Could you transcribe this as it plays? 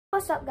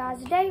What's up,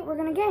 guys? Today we're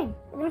gonna game.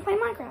 We're gonna play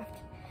Minecraft.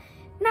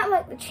 Not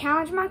like the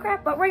challenge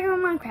Minecraft, but regular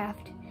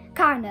Minecraft.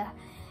 Kinda.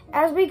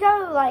 As we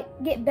go,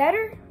 get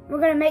better,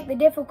 we're gonna make the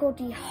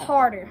difficulty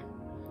harder.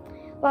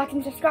 Like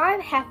and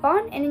subscribe, have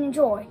fun, and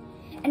enjoy.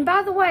 And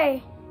by the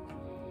way,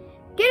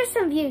 get us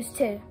some views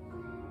too.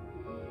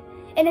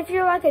 And if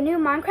you're like a new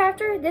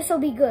Minecrafter, this will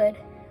be good.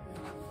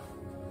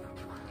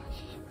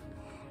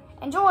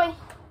 Enjoy.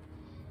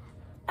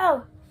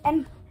 Oh,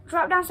 and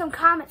drop down some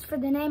comments for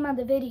the name of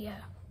the video.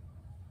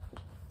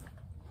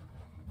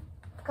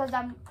 Because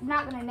I'm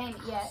not going to name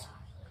it yet.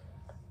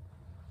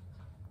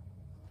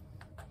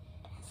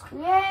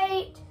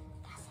 Create.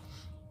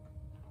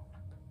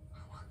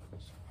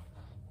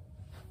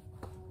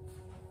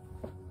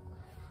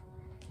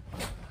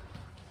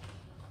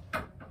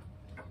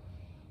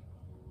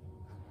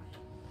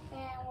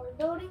 And we're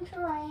building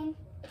terrain.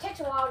 It takes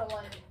a while to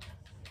load.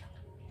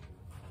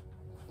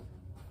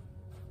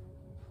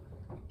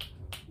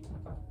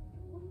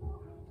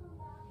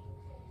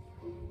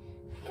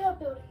 Go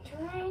building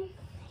terrain.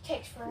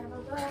 Takes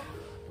forever, bro.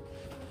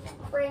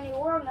 Brand new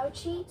world, no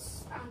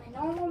cheats. I'm in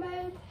normal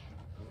mode.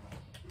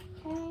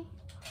 Okay.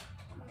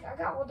 I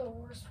got all the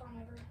worst one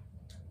ever.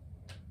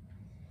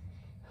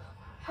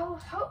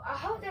 I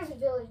hope there's a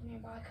village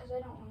nearby because I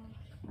don't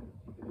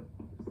really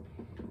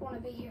want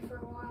to be here for a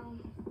while.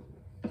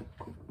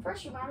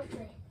 First, you mount a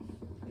tree.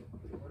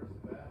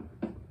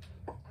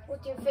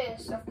 With your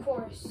fist, of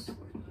course.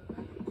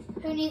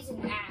 Who needs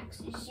an axe?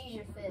 Just use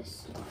your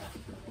fist.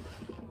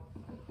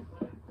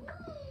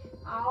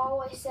 I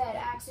always said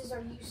axes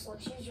are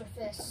useless. Use your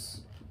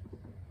fists.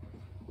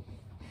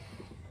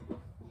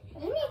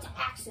 Who needs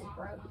axes,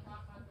 bro?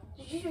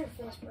 Just use your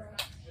fist, bro.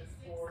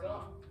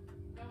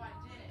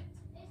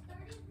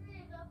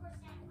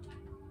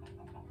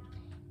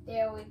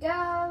 There we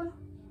go.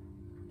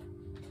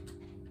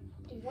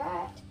 Do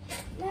that.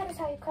 And that is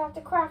how you craft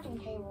a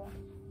crafting table.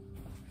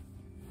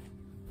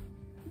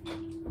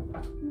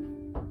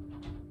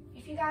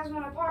 If you guys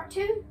want a part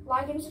 2,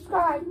 like and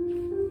subscribe.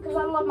 Because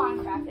I love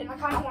Minecraft and I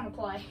kind of want to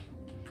play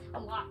a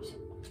lot.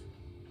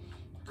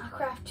 I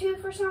craft 2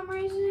 for some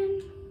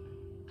reason,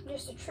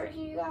 just to trick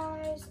you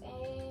guys.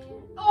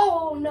 And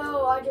oh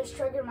no, I just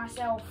triggered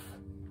myself.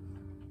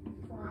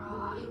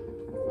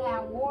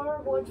 Now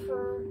more wood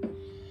for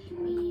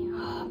me.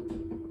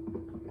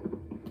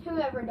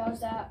 Whoever does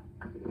that,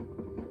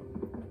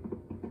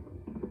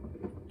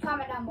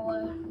 comment down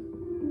below.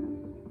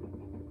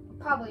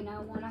 Probably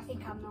no one. I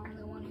think I'm the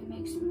only one who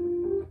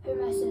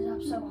messes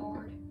up so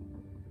hard.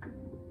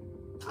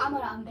 I'm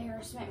an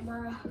embarrassment,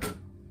 bro.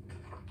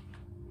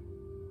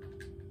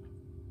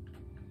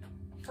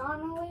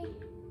 Finally,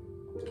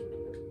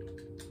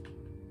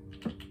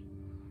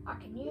 I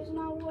can use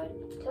my wood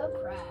to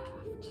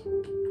craft.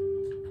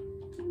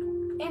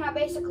 And I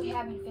basically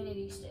have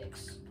infinity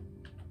sticks.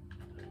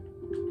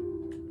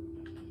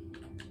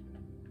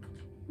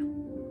 And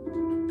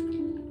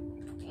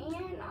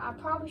I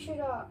probably should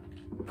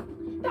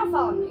don't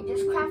follow me,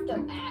 just craft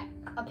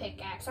a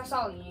pickaxe. That's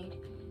all you need.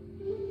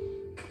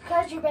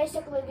 Because you're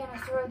basically going to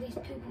throw these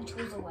poopy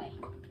tools away.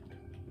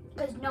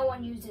 Because no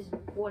one uses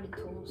wooden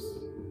tools.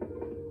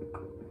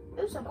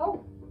 Ooh, some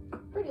coal.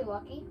 Pretty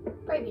lucky.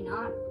 Maybe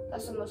not.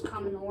 That's the most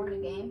common ore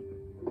in the game.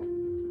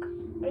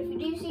 But if you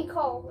do see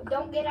coal,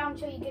 don't get out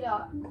until you get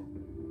a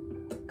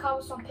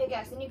cobblestone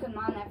pickaxe. Then you can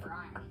mine that for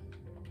iron.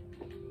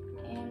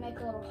 And make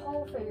a little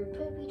hole for your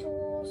poopy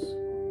tools.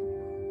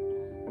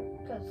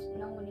 Because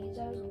no one needs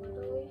those,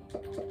 literally.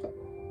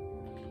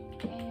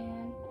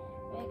 And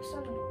make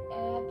some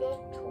epic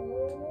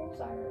tools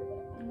that are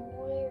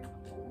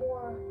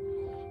more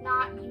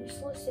not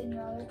useless than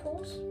your other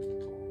tools.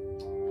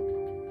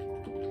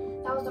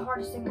 That was the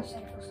hardest thing to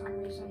say for some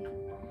reason.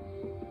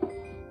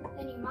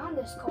 Then you mine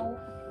this coal,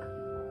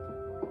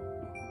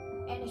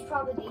 and it's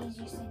probably the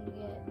easiest thing to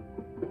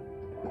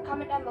get.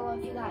 Comment down below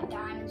if you got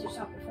diamonds or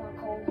something for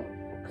coal,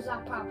 because I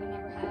probably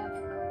never have.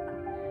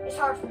 It's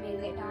hard for me to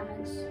get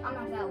diamonds. I'm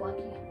not that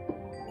lucky.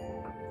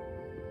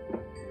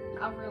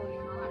 I really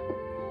am not.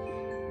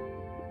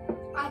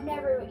 I've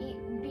never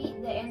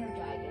beat the Ender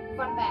Dragon.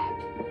 Fun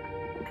fact.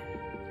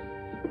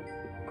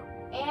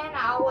 And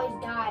I always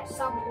die at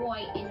some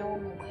point in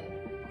normal mode.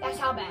 That's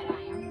how bad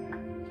I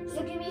am.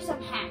 So give me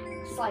some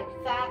hacks, like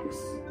facts,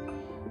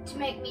 to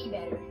make me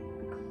better.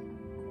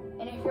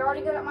 And if you're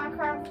already good at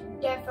Minecraft,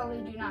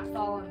 definitely do not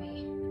follow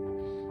me.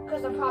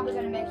 Because I'm probably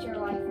going to make your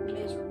life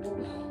miserable.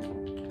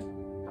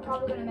 I'm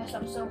probably going to mess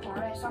up so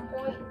hard at some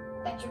point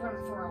that you're going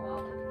to throw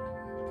up.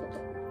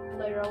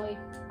 Literally.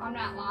 I'm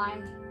not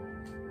lying.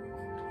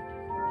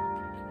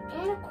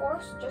 And of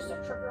course, just a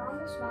trigger on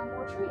this, mine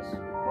more trees.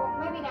 Well,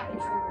 maybe not a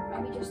trigger,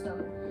 maybe just to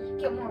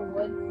get more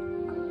wood.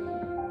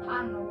 I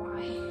don't know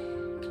why.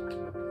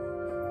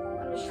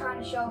 I'm just trying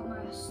to show off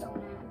my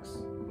stone axe.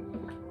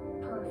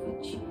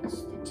 Perfect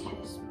chance to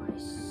test my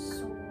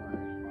sword.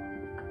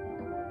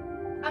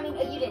 I mean,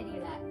 you didn't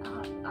hear that.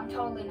 I'm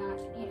totally not.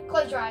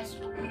 Close your eyes.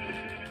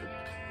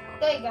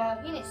 There you go.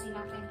 You didn't see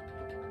nothing.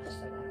 Just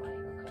so that way.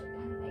 Okay,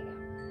 there you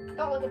go.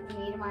 Don't look at the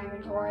meat in my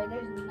inventory.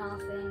 There's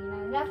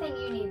nothing, nothing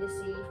you need to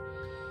see.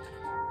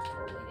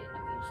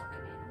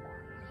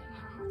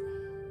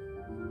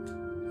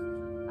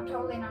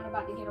 totally not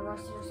about to get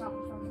arrested or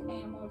something from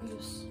animal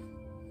abuse.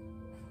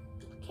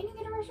 Can you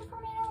get arrested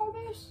from animal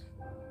abuse?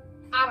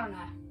 I don't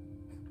know.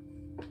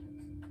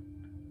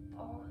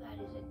 Oh,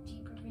 that is a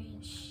deep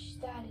ravine.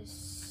 That is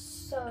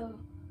so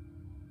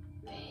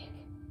big.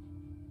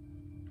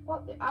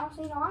 What? I don't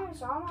see no iron,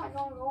 so I'm not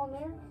gonna go in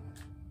there.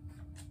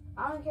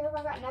 I don't care if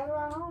I got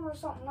netherite armor or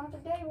something. Not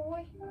today,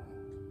 boy.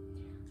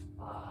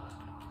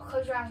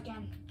 Close your eyes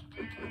again.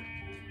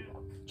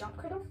 Jump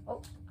critter.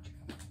 Oh.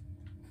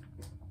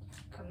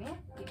 Come here.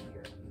 Give me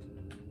your.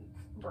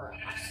 Bruh,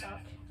 I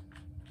suck.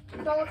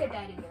 Don't look at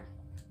that either.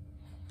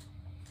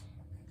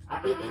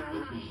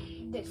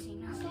 Didn't see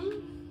nothing.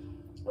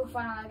 Oh,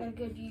 finally, I got a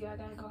good view. I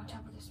gotta go on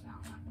top of this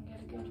mountain. I can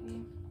get a good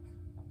view.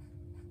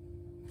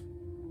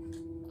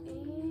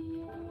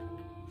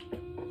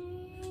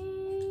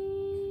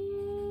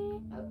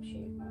 Oh,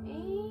 shoot.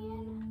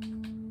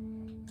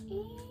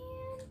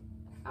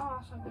 I'm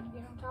also going to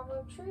get on top of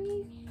a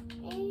tree.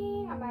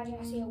 And I imagine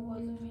I see a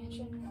woodland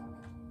mansion.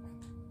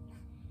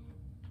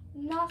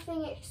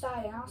 Nothing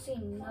exciting. I don't see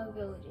no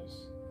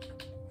villages.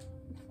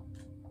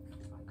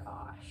 Oh my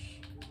gosh.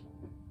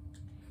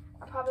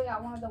 I probably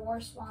got one of the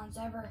worst spawns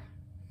ever.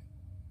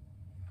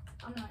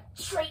 I'm not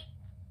straight.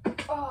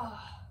 Oh.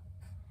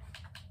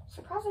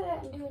 Surprised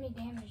it didn't do any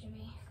damage to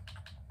me.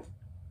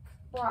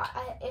 Bro,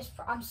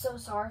 I'm so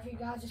sorry for you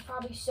guys. It's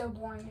probably so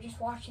boring. You're just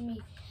watching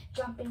me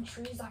jump in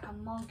trees like a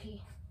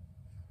monkey.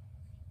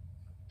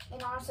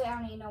 And honestly, I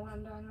don't even know what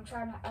I'm doing.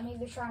 I'm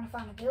either trying to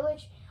find a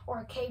village or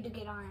a cave to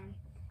get iron.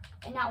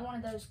 And not one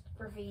of those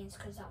ravines,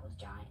 because that was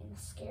giant and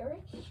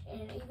scary.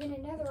 And even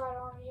in netherite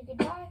armor, you could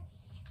die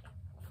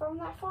from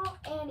that fall.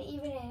 And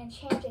even in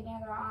enchanted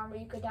netherite armor,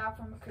 you could die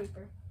from a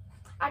creeper.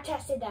 I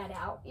tested that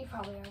out. You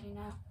probably already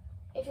know.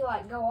 If you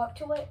like go up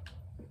to it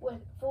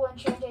with full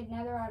enchanted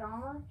netherite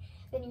armor,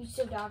 then you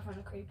still die from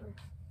the creeper.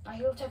 Like,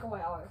 he'll take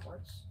away all your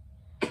hearts.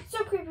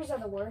 So creepers are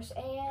the worst,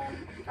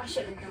 and I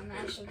shouldn't have done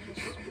that. I should have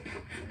just,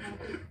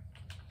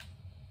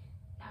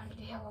 now I need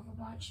to heal up a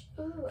bunch.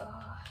 Ooh,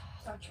 I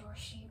thought you were a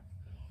sheep.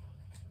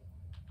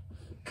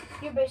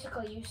 You're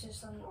basically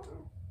useless,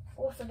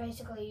 wolves are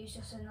basically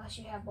useless unless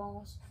you have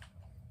balls,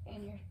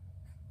 and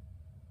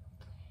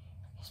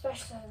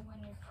especially when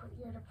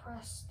you're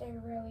depressed,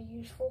 they're really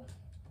useful.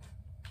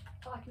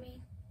 Like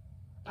me.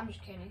 I'm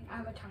just kidding. I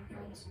have a ton of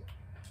friends.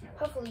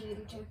 Hopefully you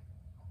do too.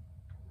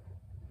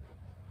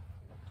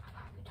 I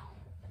probably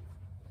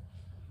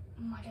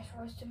don't. I just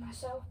roasted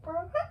myself,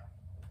 bro.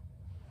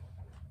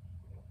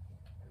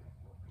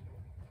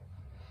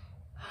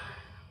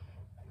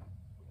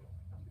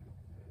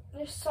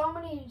 There's so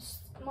many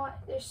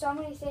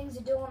things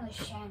to do on this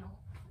channel.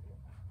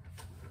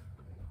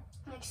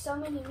 Like, so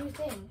many new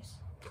things.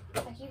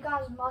 Like, you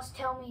guys must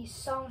tell me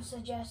some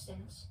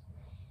suggestions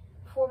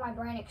before my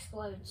brain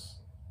explodes.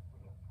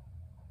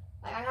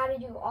 Like, I gotta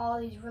do all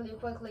these really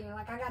quickly.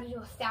 Like, I gotta do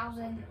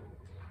 1,000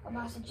 of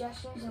my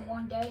suggestions in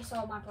one day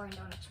so my brain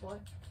don't explode.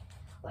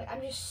 Like,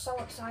 I'm just so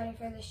excited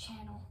for this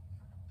channel.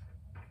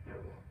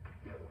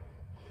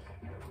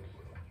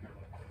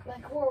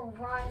 Like, we're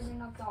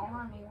rising up the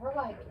army. We're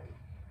like,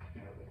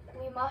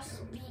 we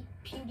must beat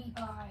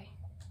PewDiePie.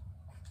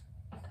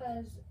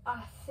 Because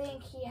I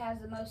think he has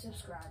the most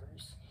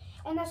subscribers.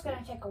 And that's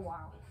gonna take a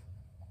while.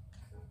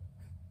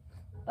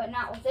 But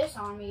not with this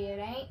army, it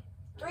ain't.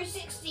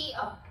 360,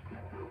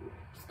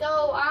 let's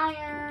go,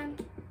 iron.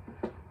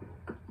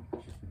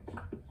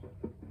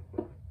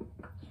 Ooh,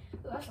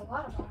 that's a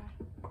lot of iron.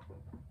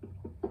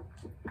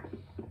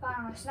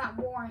 Finally, it's not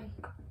boring.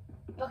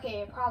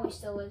 Okay, it probably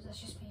still is, let's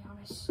just be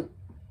honest.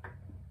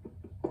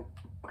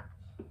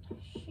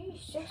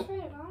 Sheesh, 6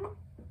 rated iron?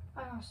 Oh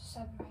no, it's a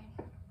 7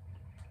 rated.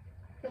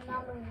 The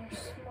numbers are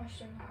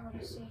smushed and hard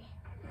to see.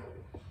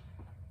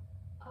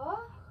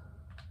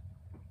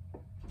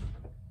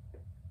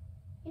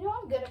 You know,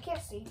 I'm good, I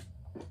can't see.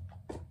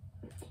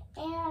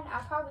 And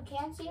I probably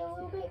can see a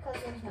little bit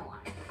because there's no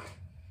iron.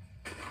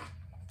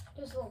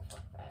 Just a little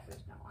fun fact,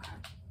 there's no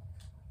iron.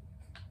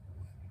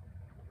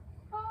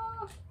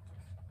 Oh,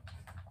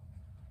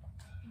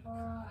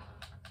 bruh.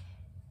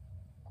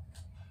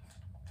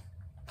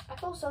 I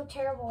feel so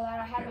terrible that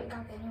I haven't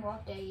got the new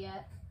update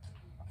yet.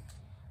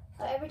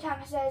 But every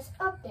time it says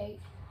update,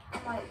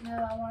 I'm like, no,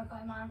 I want to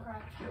play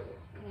Minecraft.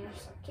 And it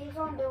just keeps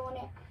on doing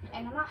it.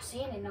 And I'm not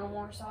seeing it no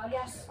more, so I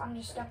guess I'm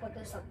just stuck with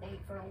this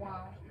update for a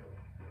while.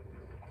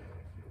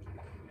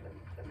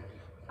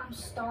 I'm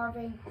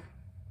starving.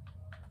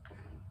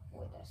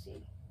 Wait, that's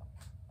it.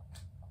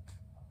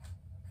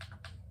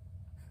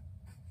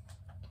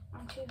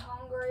 I'm too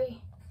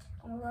hungry.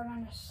 I'm gonna run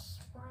on a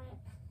sprint.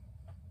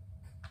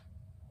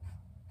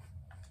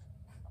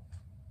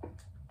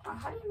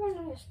 How do you run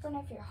on a sprint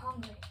if you're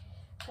hungry?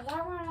 Because I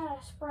run on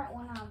a sprint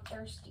when I'm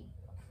thirsty.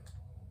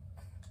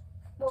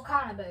 Well,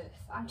 kind of both.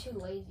 I'm too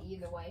lazy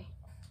either way.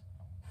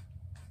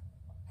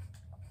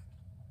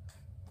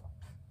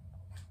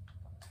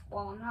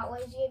 Well, I'm not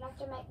lazy enough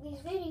to make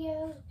these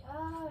videos.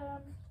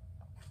 God.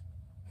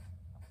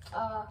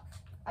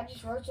 I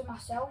just roasted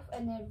myself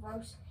and then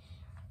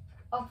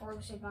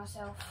roasted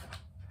myself.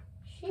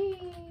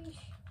 Sheesh.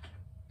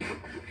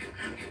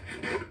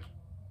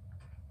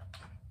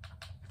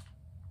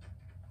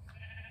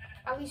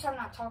 At least I'm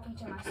not talking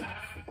to myself.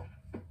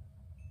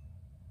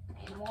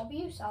 Animal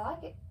abuse, I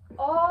like it.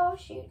 Oh,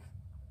 shoot.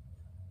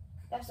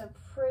 That's a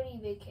pretty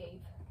big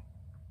cave.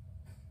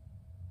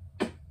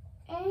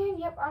 And,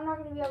 yep, I'm not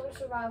going to be able to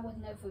survive with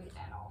no food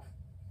at all.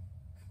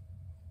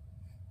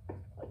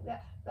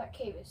 Like that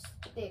cave is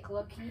thick,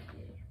 low-key.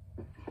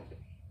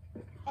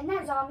 And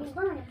that zombie's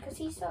burning because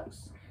he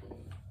sucks.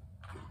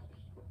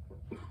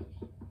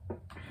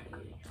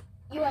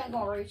 You ain't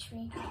gonna reach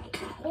me.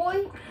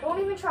 Boy, don't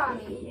even try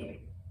me.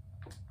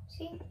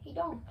 See, he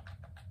don't.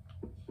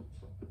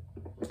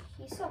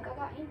 He suck. I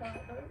got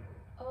aimbot, bro.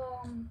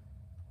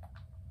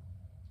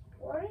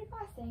 Where did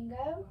my thing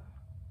go?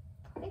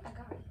 I think I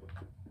got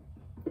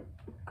it.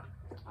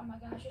 Oh my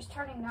gosh, it's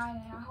turning 9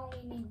 and I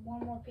only need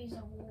one more piece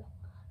of wool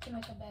to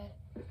make a bed.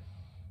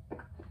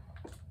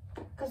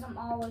 Because I'm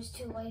always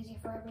too lazy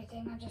for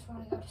everything. I just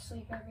want to go to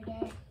sleep every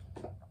day.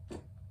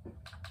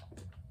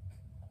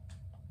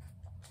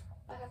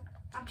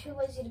 I'm too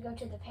lazy to go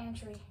to the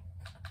pantry.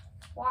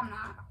 Well, I'm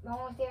not. The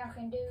only thing I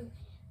can do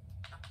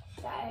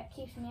that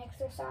keeps me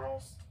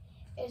exercise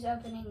is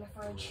opening the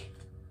fridge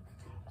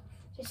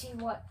to see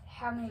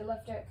how many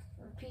leftover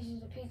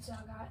pieces of pizza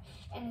I got.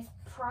 And it's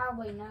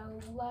probably no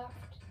left.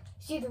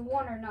 It's either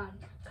one or none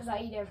because I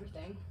eat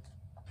everything.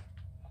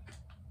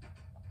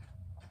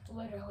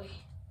 Literally.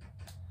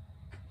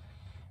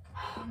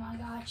 Oh my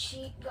God,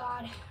 sheep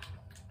God.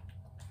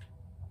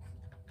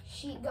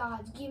 Sheep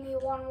gods, give me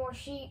one more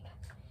sheep.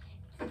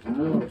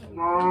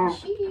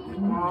 Sheep.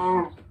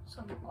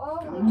 Some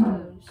ugly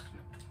toes.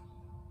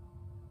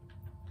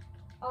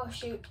 Oh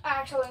shoot, I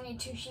actually need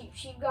 2 sheep.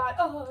 Sheep god,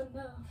 oh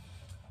no.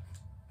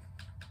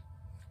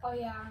 Oh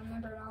yeah, I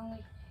remembered I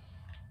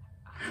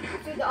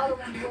threw the other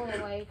one wool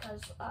away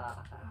because, I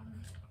thought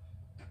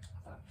it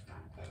was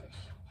kind of foolish.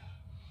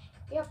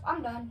 Yep,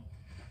 I'm done.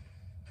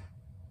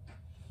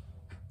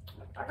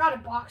 I gotta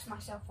box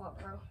myself up,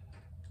 bro.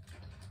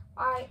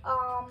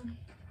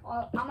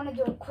 Well, I'm gonna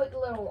do a quick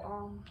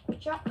little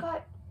jump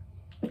cut.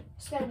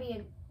 It's gonna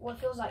be what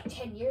feels like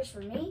 10 years for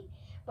me,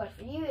 but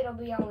for you it'll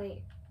be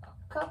only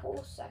a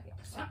couple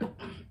seconds.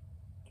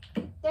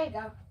 There you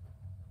go.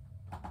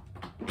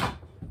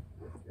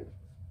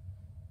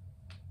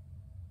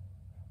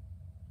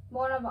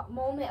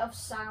 Moment of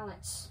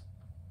silence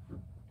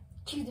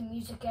to the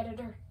music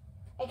editor,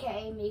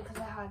 aka me, because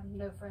I have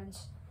no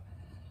friends.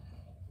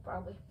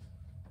 Probably.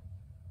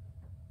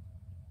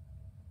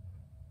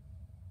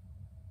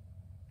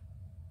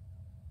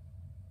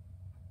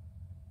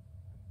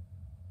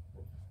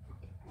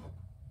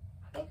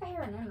 I think I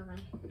hear an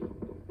Enderman.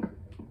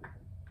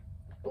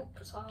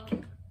 Oops,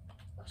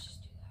 let's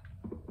just do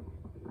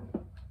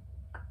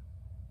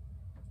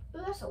that.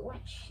 Ooh, that's a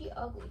wench. She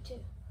ugly too.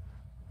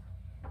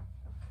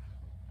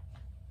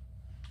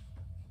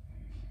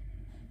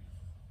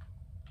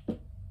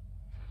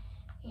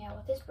 Yeah,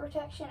 with this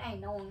protection,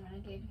 ain't no one gonna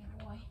give me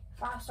a boy.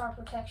 5-star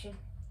protection.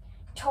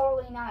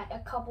 Totally not a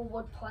couple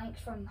wood planks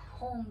from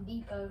Home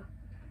Depot.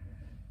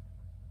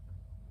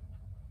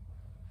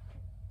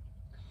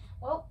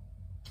 Well,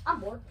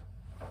 I'm bored.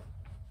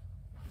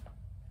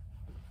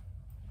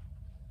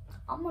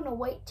 I'm gonna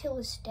wait till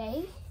it's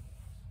day.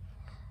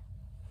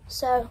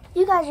 So,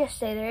 you guys just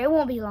stay there. It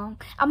won't be long.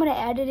 I'm gonna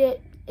edit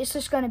it. It's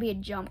just gonna be a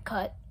jump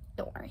cut.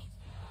 Don't worry.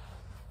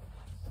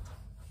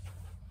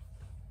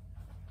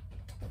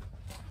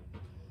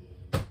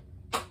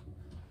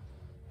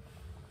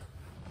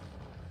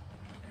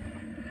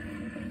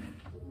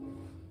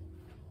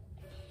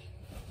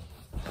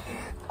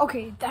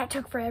 Okay, that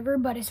took forever,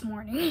 but it's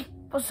morning.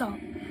 What's up?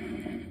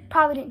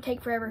 Probably didn't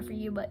take forever for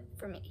you, but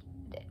for me,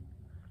 it did.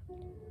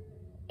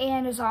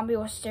 And a zombie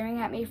was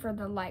staring at me for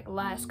the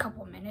last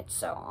couple minutes,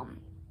 so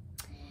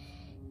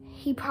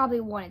he probably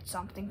wanted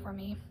something from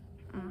me.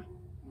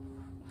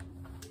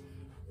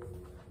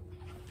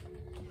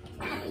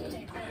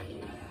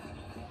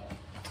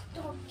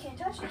 Can't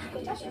touch it.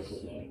 Can't touch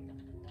it.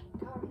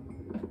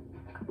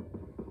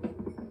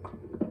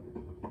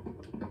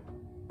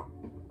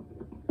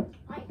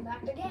 Alright,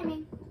 back to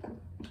gaming.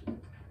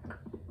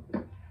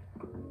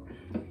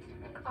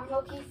 I'm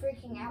low-key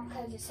freaking out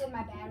because it said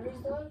my battery's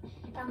low.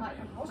 And I'm like,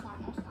 no, it's not,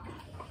 no, it's not.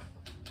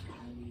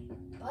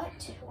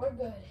 But we're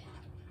good.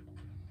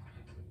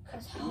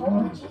 Because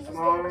holy Jesus gave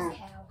us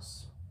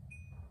cows.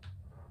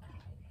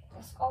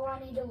 That's all I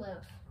need to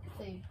live.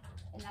 Food.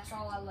 And that's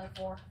all I live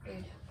for.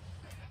 Food.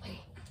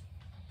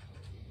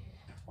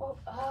 Well,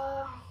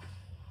 I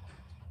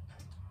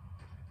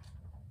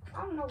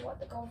don't know what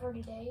the goal for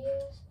today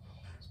is.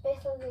 It's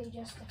basically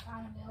just to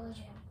find a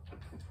village and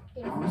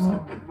get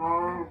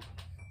over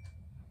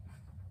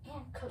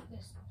and cook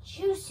this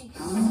juicy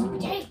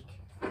steak.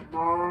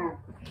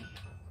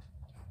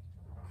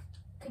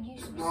 Could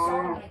use some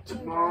salt in it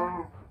too,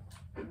 though.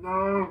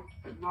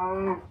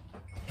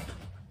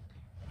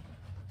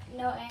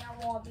 No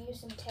animal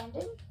abuse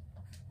intended.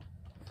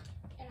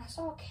 And I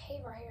saw a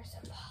cave right here, so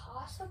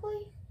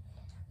possibly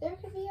there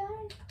could be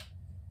iron.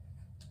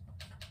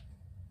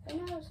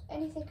 Who knows?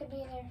 Anything could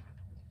be in there.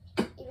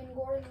 Even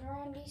Gordon Gordon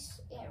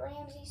Ramsay at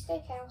Ramsay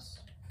Steakhouse.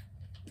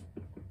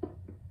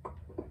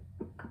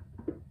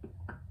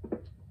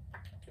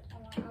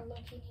 Oh, I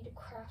look, you need to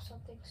craft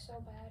something so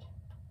bad.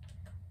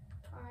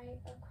 Alright,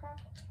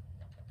 craft.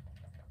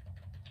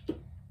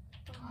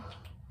 Oh,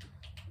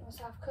 let's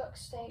have cooked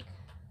steak.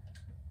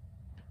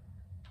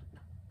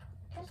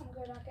 Guess I'm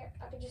good.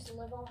 I could just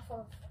live off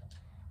of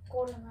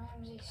Gordon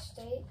Ramsay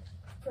steak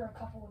for a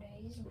couple of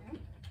days, you know.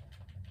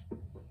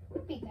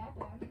 Wouldn't be that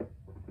bad.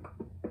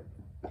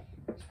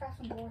 Let's craft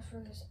some doors for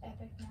this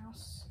epic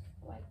mouse,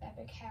 like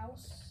epic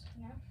house,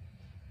 you know.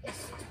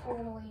 It's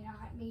totally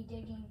not me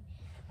digging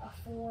a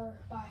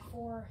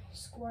 4x4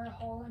 square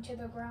hole into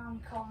the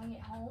ground and calling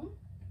it home.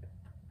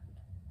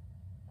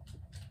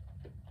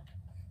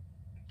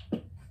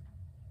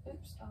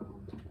 Oops,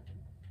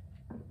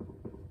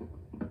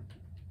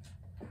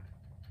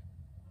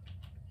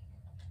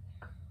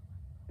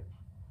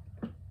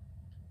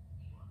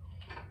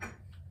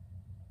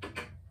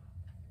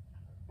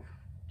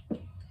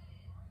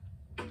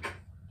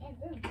 and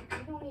boom,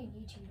 you don't need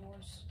YouTube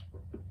doors.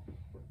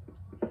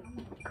 I'm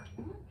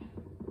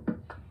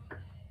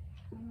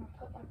gonna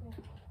put like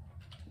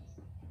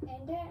a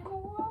end that in the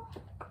wall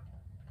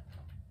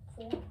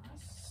for my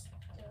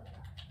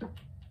stuff.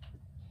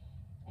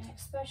 And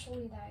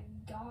especially that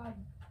God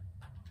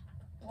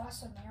Bless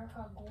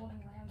America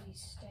Gordon Ramsay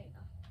steak.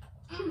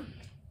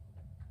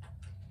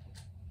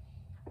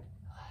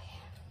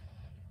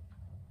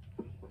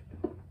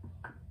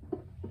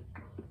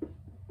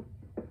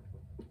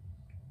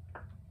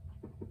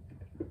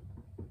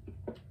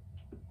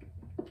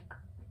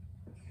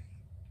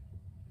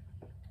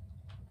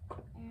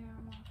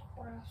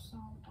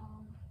 Some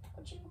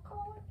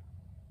whatchamacallit?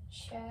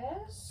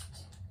 Chest.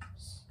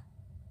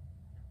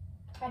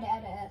 Had to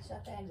add an S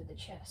at the end of the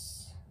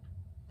chest.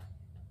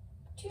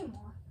 2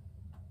 more.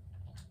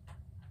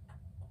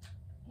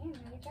 And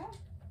there we go.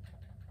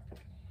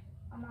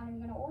 I'm not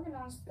even gonna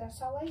organize. That's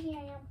how lazy I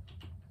am.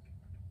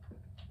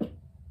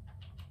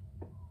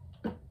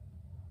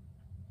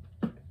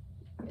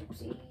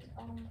 Oopsies.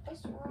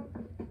 Place the room.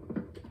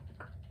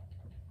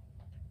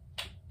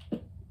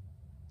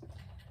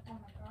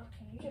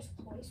 Just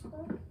place,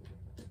 bro?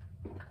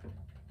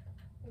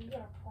 You got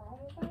a problem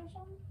with that or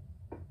something?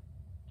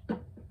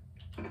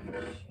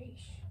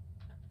 Sheesh.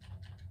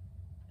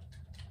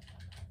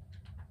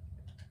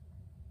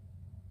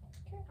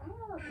 Okay, I'm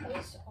gonna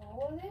replace all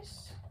of this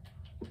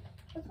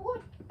with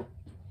wood.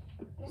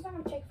 It's not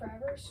gonna take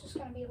forever, it's just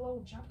gonna be a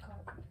little jump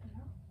cut, you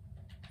know?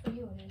 For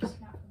you it is,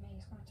 not for me.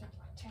 It's gonna take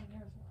like 10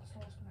 years, that's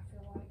what it's gonna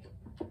feel like.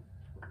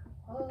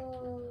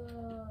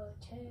 Oh,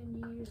 10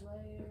 years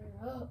later.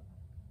 Oh.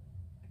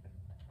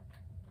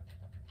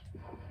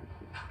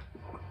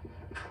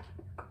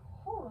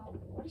 Hold on,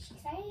 what did she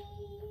say?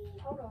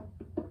 Hold on.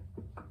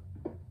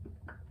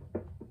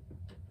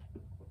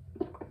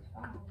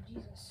 Oh,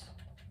 Jesus.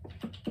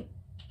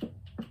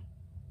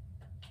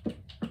 The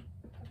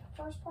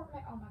first part,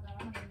 oh my god,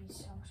 I'm gonna need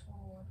so much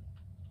more wood.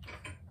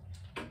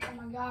 Oh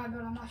my god,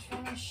 but I'm not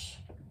finished.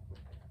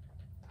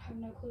 I have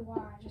no clue why,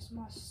 I just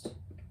must.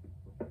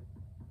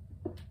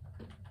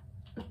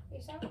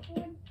 Is that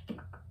wood?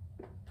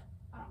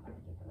 I'm gonna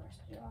do the rest,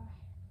 do I?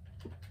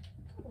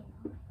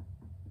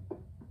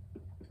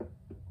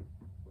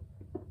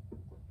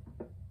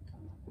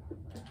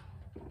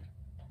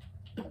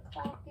 The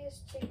clock is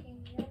ticking,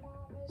 your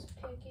mom is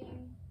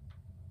picking.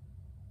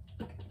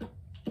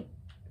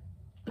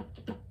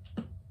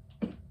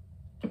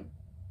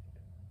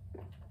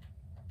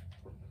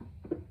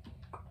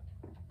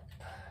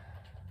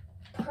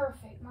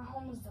 Perfect, my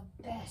home is the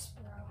best,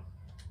 bro.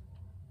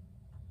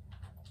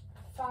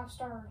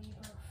 5-star review,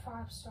 bro.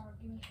 5-star,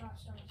 give me 5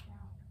 stars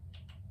now.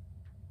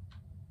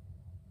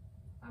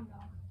 I'm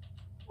done.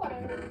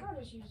 Whatever, I'll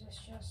just use this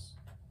chest.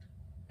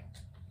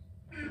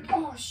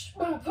 Oh,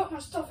 I'm gonna put my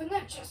stuff in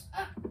that chest.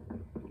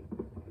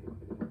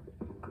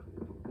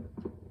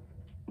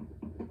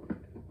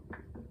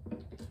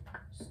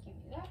 Just give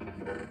me that.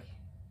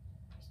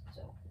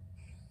 So,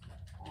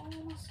 all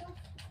my stuff.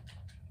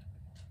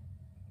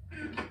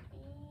 And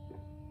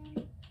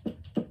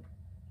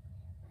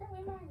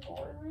apparently my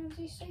Gordon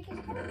Ramsay steak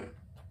is done.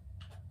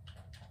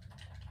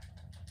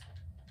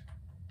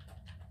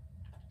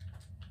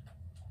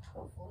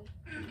 Hopefully.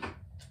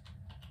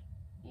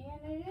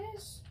 And it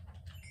is.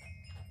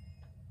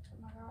 Oh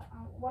my god.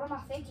 What am I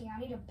thinking? I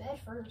need a bed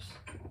first.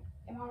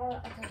 Am I already?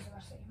 Okay, so I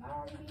say, am I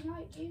already be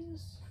night,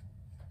 Jesus?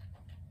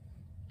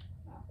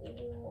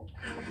 Oh,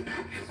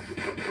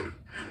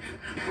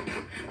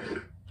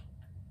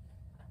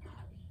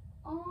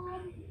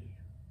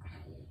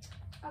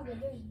 okay,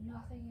 there's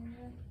nothing in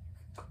there.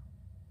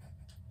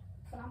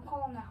 But I'm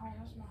calling that home.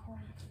 That's my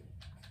home.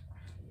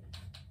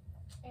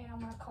 And I'm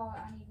gonna call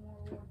it I need more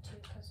wood too,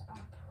 because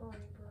I'm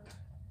pretty broke.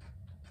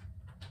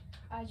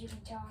 As you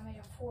can tell, I made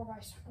a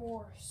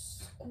 4x4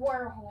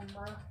 square home,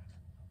 bro.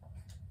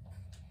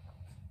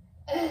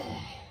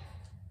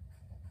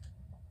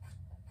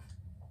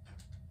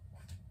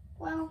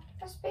 Well,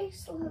 that's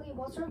basically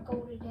what's our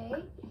goal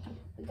today.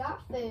 We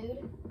got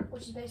food,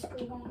 which is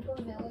basically going to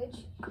a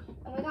village,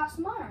 and we got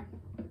some iron.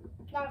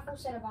 Not a full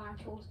set of iron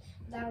tools.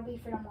 That'll be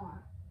for tomorrow.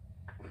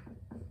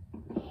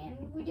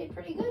 And we did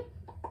pretty good.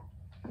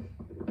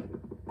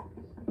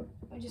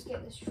 We just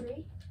get this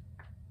tree.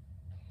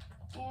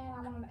 And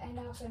I'm gonna end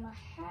also in my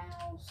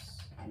house.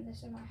 And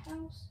this in my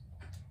house.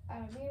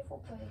 At a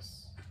beautiful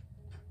place.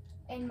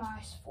 In my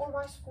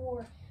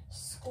 4x4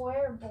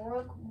 square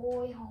Brook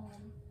Boy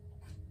home.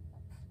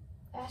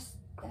 That's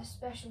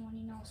special when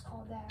you know it's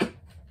called that.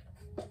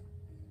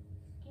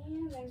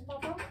 And there's my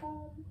boat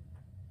home.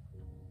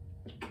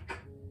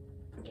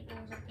 The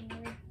door's up in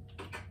there.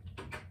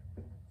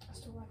 I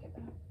still like it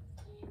though.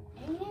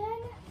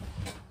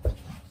 And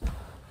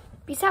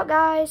peace out,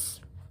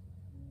 guys.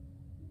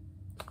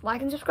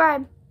 Like and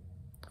subscribe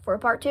for a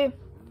part 2.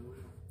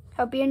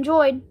 Hope you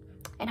enjoyed,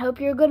 and hope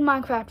you're a good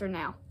Minecrafter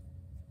now.